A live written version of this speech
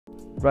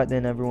Right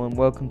then everyone,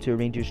 welcome to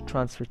Rangers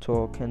Transfer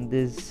Talk, and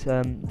this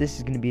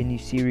is going to be a new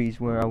series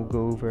where I will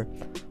go over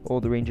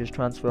all the Rangers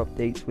transfer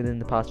updates within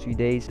the past few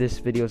days. This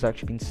video has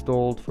actually been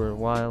stalled for a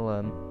while.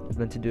 I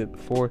meant to do it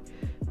before,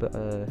 but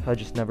I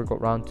just never got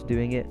around to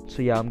doing it.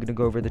 So yeah, I'm going to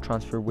go over the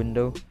transfer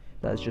window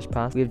that has just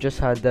passed. We have just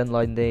had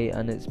deadline day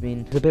and it's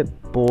been a bit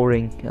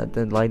boring at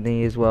deadline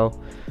day as well,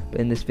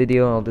 but in this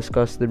video I'll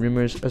discuss the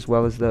rumours as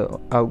well as the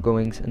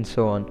outgoings and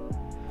so on.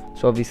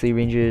 So obviously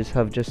Rangers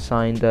have just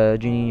signed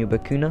Juninho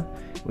Bacuna,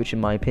 which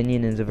in my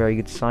opinion is a very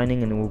good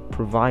signing and it will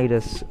provide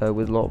us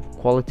with a lot of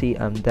quality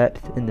and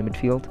depth in the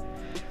midfield.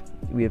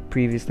 We have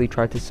previously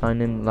tried to sign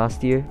him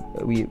last year,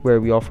 where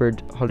we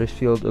offered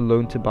Huddersfield a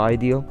loan to buy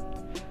deal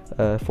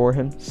for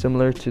him,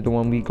 similar to the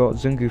one we got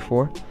Zungu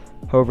for.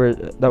 However,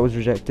 that was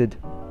rejected,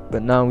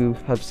 but now we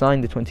have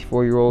signed the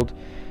 24-year-old,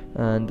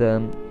 and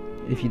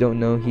if you don't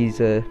know, he's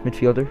a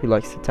midfielder who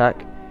likes to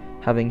attack.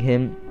 Having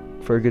him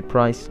for a good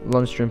price,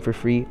 Lundstram for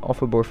free,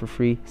 ofoborh for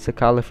free,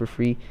 sakala for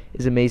free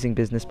is amazing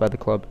business by the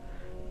club.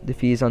 The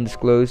fee is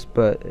undisclosed,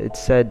 but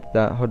it's said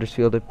that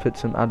Huddersfield have put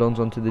some add-ons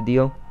onto the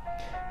deal.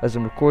 As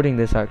I'm recording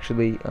this,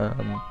 actually,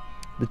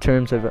 the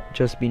terms have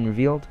just been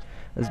revealed,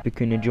 as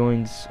Bacuna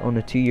joins on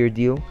a 2-year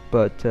deal,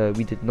 but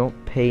we did not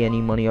pay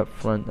any money up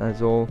front,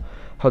 as all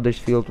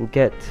Huddersfield will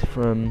get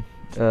from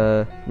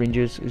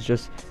Rangers is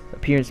just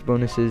appearance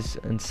bonuses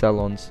and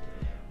sell-ons,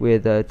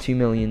 with £2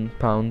 million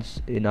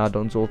in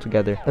add-ons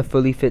altogether. A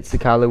fully fit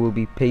Sakala will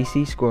be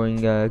pacey,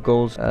 scoring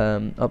goals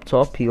up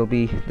top. He'll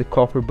be the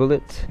copper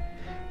bullet,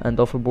 and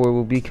ofoborh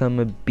will become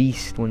a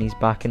beast when he's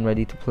back and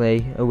ready to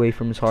play away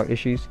from his heart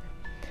issues.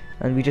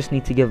 And we just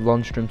need to give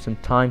Lundstram some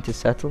time to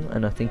settle,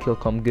 and I think he'll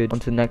come good. On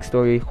to the next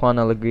story. Juan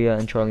Alegria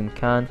and Charlie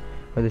McCann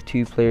are the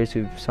two players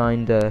who've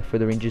signed for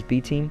the Rangers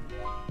B team,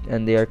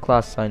 and they are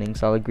class signings,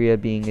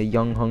 Alegria being a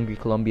young, hungry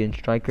Colombian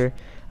striker,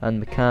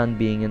 and McCann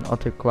being an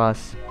utter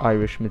class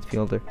Irish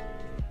midfielder.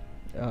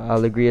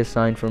 Alegria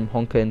signed from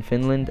Honka in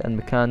Finland, and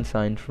McCann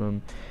signed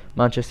from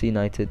Manchester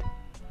United.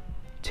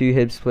 Two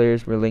Hibs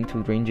players were linked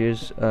with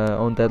Rangers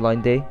on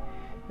deadline day.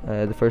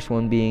 The first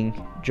one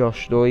being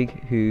Josh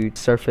Doig, who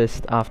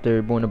surfaced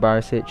after Borna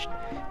Barisic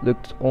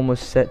looked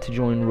almost set to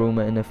join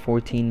Roma in a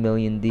 14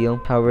 million deal.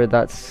 However,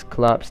 that's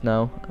collapsed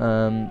now,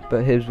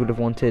 but Hibs would have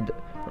wanted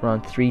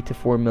around 3 to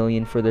 4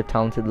 million for their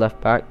talented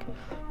left back,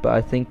 but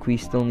I think we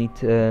still need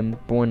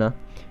Borna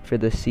for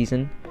this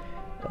season,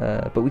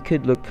 but we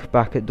could look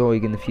back at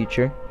Doig in the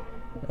future.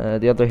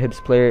 The other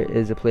Hibs player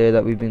is a player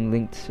that we've been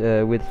linked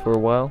with for a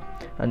while,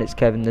 and it's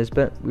Kevin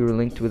Nisbet. We were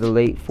linked with a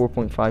late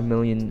 £4.5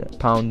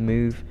 million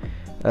move,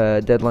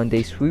 deadline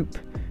day swoop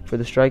for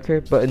the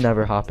striker, but it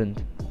never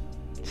happened.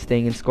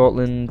 Staying in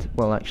Scotland,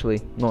 well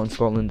actually not in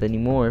Scotland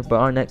anymore, but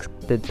our next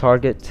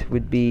target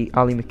would be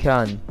Ali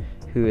McCann,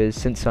 who has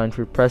since signed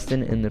for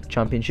Preston in the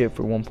Championship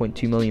for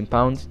 £1.2 million,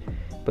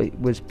 but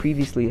was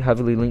previously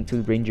heavily linked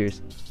with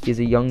Rangers. He is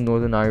a young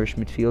Northern Irish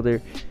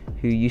midfielder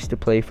who used to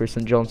play for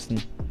St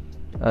Johnstone.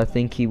 I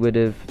think he would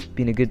have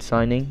been a good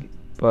signing,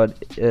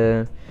 but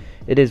it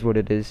is what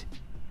it is.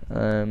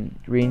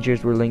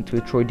 Rangers were linked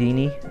with Troy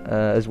Deeney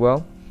as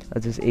well,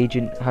 as his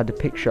agent had a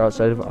picture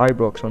outside of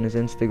Ibrox on his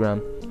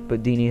Instagram,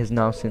 but Deeney has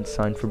now since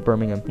signed for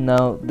Birmingham.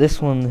 Now,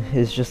 this one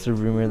is just a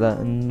rumour that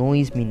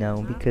annoys me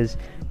now because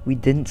we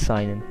didn't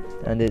sign him,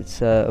 and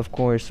it's of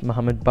course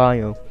Mohamed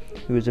Bayo,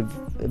 who is a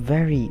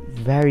very,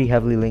 very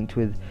heavily linked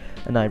with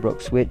an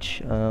Ibrox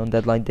switch on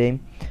deadline day,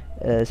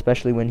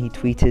 especially when he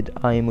tweeted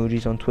eye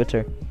emojis on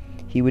Twitter.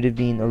 He would have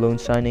been a loan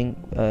signing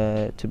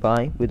to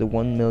buy with a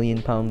 £1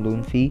 million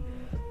loan fee,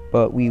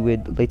 but we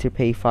would later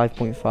pay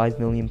 £5.5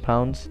 million.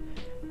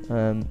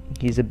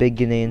 He's a big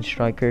Ghanaian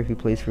striker who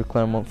plays for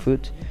Claremont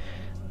Foot.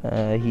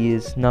 He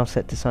is now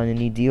set to sign a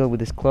new deal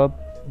with his club.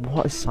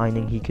 What a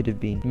signing he could have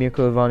been.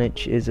 Mirko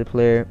Ivanic is a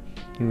player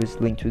who was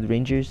linked with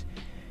Rangers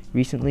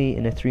recently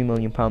in a £3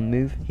 million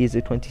move. He is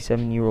a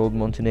 27-year-old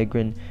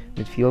Montenegrin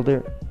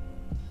midfielder,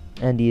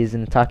 and he is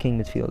an attacking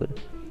midfielder.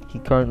 He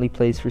currently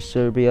plays for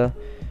Serbia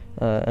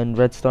and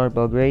Red Star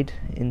Belgrade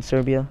in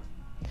Serbia.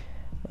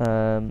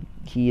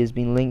 He has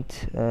been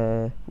linked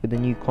with a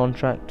new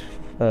contract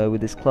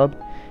with his club,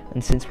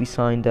 and since we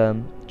signed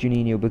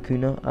Juninho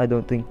Bacuna, I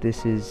don't think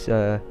this is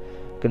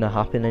gonna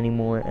happen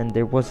anymore, and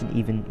there wasn't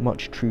even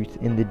much truth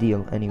in the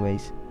deal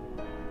anyways.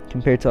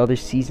 Compared to other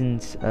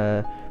seasons,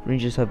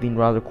 Rangers have been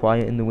rather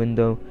quiet in the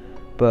window,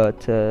 but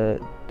the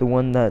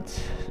one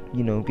that's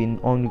been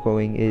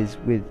ongoing is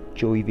with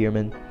Joey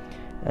Veerman,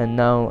 and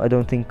now I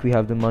don't think we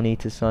have the money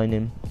to sign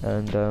him,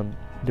 and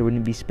there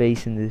wouldn't be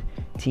space in the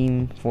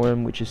team for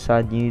him, which is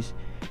sad news.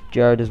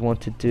 Gerrard has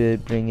wanted to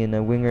bring in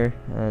a winger,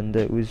 and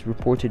it was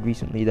reported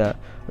recently that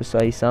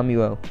Osai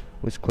Samuel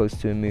was close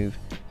to a move,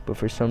 but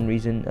for some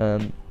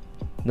reason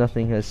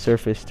nothing has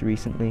surfaced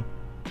recently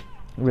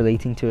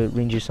relating to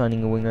Rangers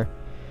signing a winger.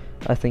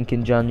 I think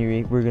in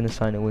January we're going to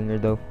sign a winger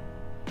though.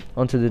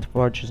 On to the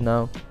departures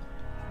now,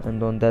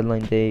 and on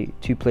deadline day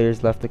 2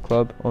 players left the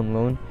club on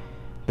loan,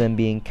 them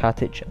being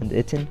Katic and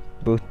Itten.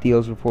 Both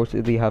deals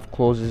reportedly have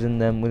clauses in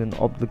them with an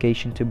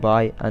obligation to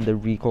buy and a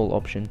recall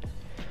option.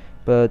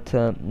 but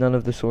none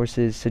of the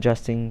sources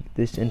suggesting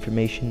this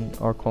information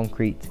are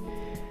concrete.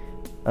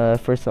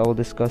 First I will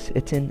discuss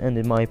Itten, and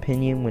in my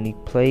opinion, when he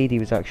played he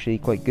was actually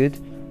quite good,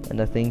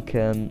 and I think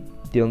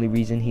the only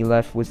reason he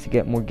left was to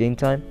get more game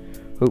time.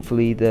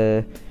 Hopefully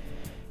the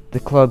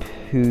club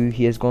who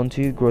he has gone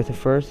to, Growth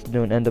First,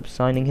 don't end up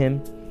signing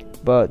him,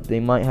 but they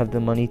might have the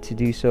money to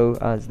do so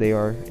as they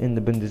are in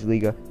the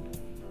Bundesliga.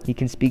 He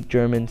can speak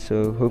German,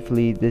 so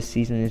hopefully this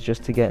season is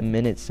just to get him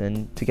minutes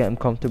and to get him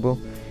comfortable,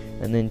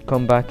 and then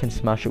come back and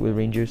smash it with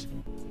Rangers.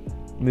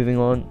 Moving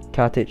on,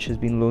 Katic has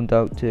been loaned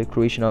out to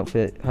Croatian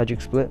outfit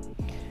Hajduk Split,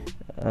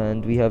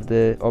 and we have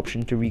the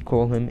option to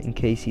recall him in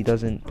case he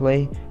doesn't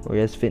play or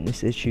he has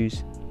fitness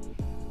issues,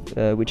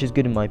 which is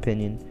good in my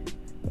opinion.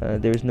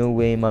 There is no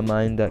way in my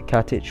mind that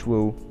Katic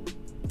will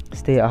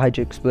stay at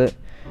Hajduk Split,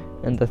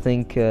 and I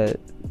think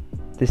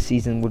this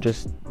season will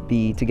just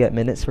be to get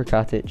minutes for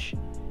Katic.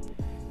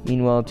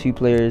 Meanwhile, two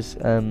players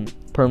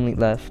permanently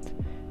left,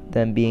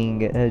 them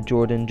being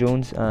Jordan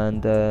Jones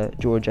and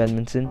George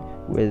Edmondson,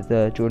 with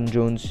Jordan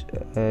Jones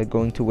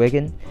going to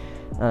Wigan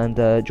and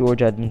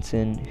George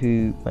Edmondson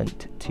who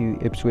went to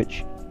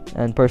Ipswich.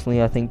 And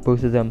personally I think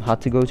both of them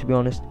had to go, to be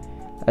honest.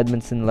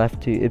 Edmondson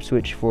left to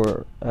Ipswich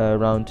for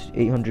around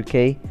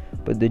 800k,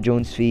 but the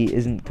Jones fee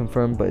isn't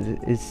confirmed, but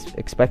it is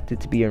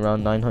expected to be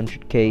around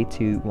 900k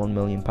to £1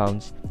 million.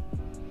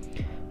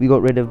 We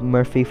got rid of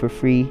Murphy for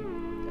free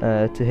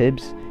to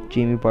Hibs,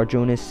 Jamie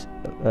Barjonas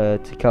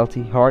to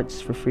Celtic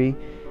Hearts for free,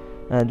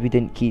 and we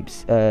didn't keep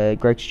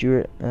Greg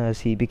Stewart as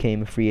he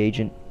became a free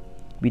agent.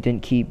 We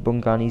didn't keep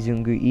Bongani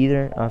Zungu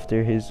either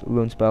after his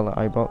loan spell at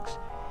Ibrox.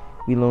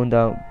 We loaned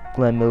out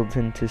Glenn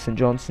Middleton to St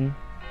Johnstone.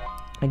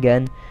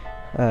 Again,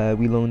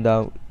 we loaned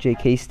out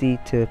Jake Hasty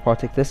to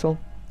Partick Thistle.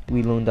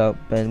 We loaned out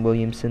Ben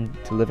Williamson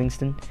to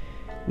Livingston.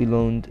 We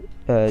loaned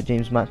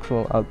James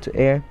Maxwell out to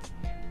Ayr.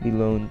 We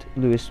loaned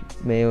Lewis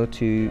Mayo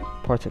to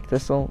Partick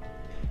Thistle,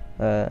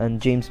 and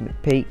James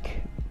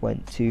McPake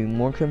went to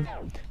Morecambe,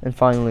 and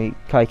finally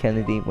Kai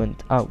Kennedy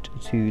went out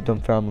to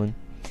Dunfermline.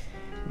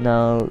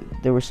 Now,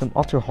 there were some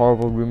utter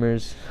horrible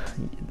rumours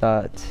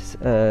that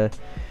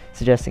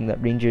suggesting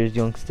that Rangers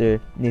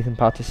youngster Nathan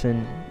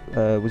Patterson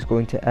was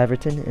going to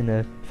Everton in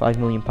a £5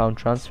 million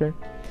transfer,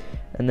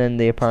 and then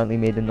they apparently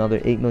made another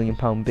 £8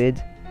 million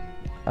bid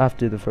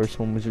after the first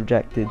one was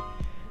rejected,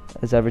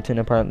 as Everton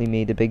apparently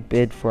made a big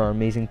bid for our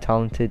amazing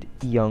talented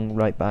young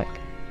right back.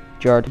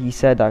 Gerrard, he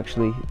said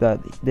actually that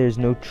there's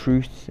no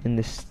truth in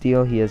this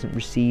deal. He hasn't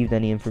received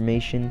any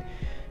information.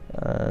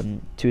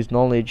 To his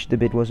knowledge, the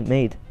bid wasn't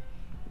made.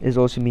 It is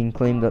also being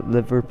claimed that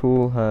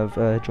Liverpool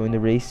have joined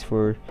the race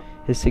for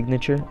his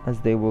signature,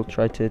 as they will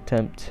try to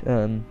attempt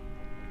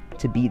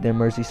to beat their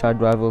Merseyside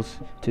rivals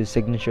to his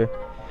signature.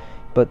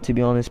 But to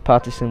be honest,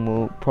 Patterson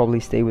will probably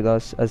stay with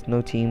us, as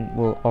no team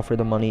will offer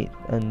the money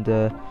and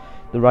the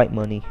right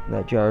money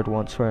that Gerrard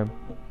wants for him.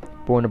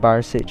 Borna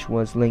Barisic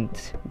was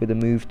linked with a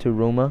move to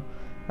Roma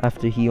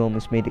after he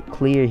almost made it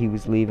clear he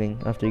was leaving,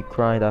 after he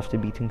cried after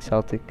beating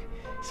Celtic,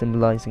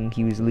 symbolising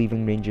he was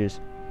leaving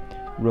Rangers.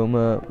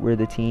 Roma were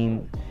the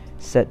team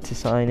set to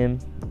sign him,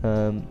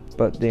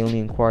 but they only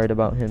inquired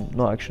about him,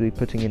 not actually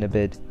putting in a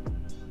bid.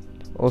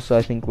 Also,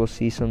 I think we'll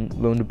see some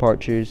loan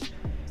departures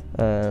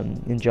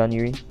in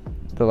January.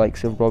 The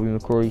likes of Robbie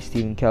McCrory,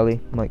 Stephen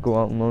Kelly might go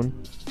out on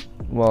loan,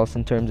 whilst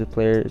in terms of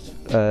players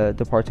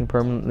departing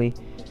permanently,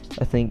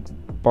 I think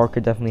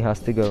Barker definitely has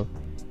to go.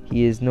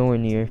 He is nowhere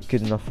near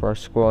good enough for our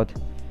squad.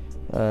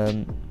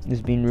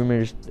 There's been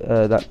rumours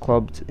that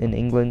clubs in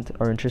England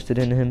are interested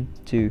in him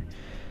too,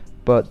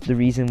 but the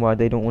reason why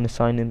they don't want to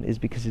sign him is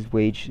because his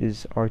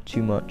wages are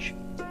too much.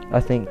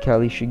 I think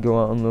Kelly should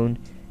go out on loan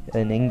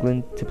in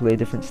England to play a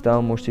different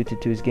style more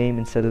suited to his game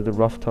instead of the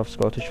rough, tough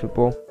Scottish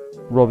football.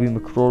 Robbie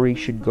McCrory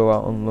should go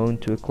out on loan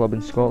to a club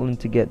in Scotland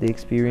to get the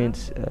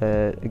experience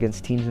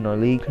against teams in our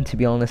league. And to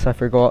be honest, I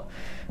forgot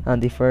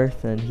Andy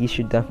Firth, and he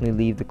should definitely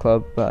leave the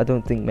club, but I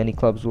don't think many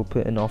clubs will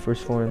put in offers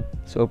for him,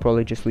 so he'll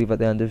probably just leave at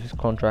the end of his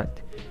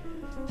contract.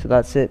 So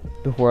that's it.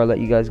 Before I let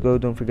you guys go,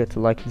 don't forget to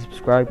like and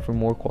subscribe for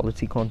more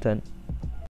quality content.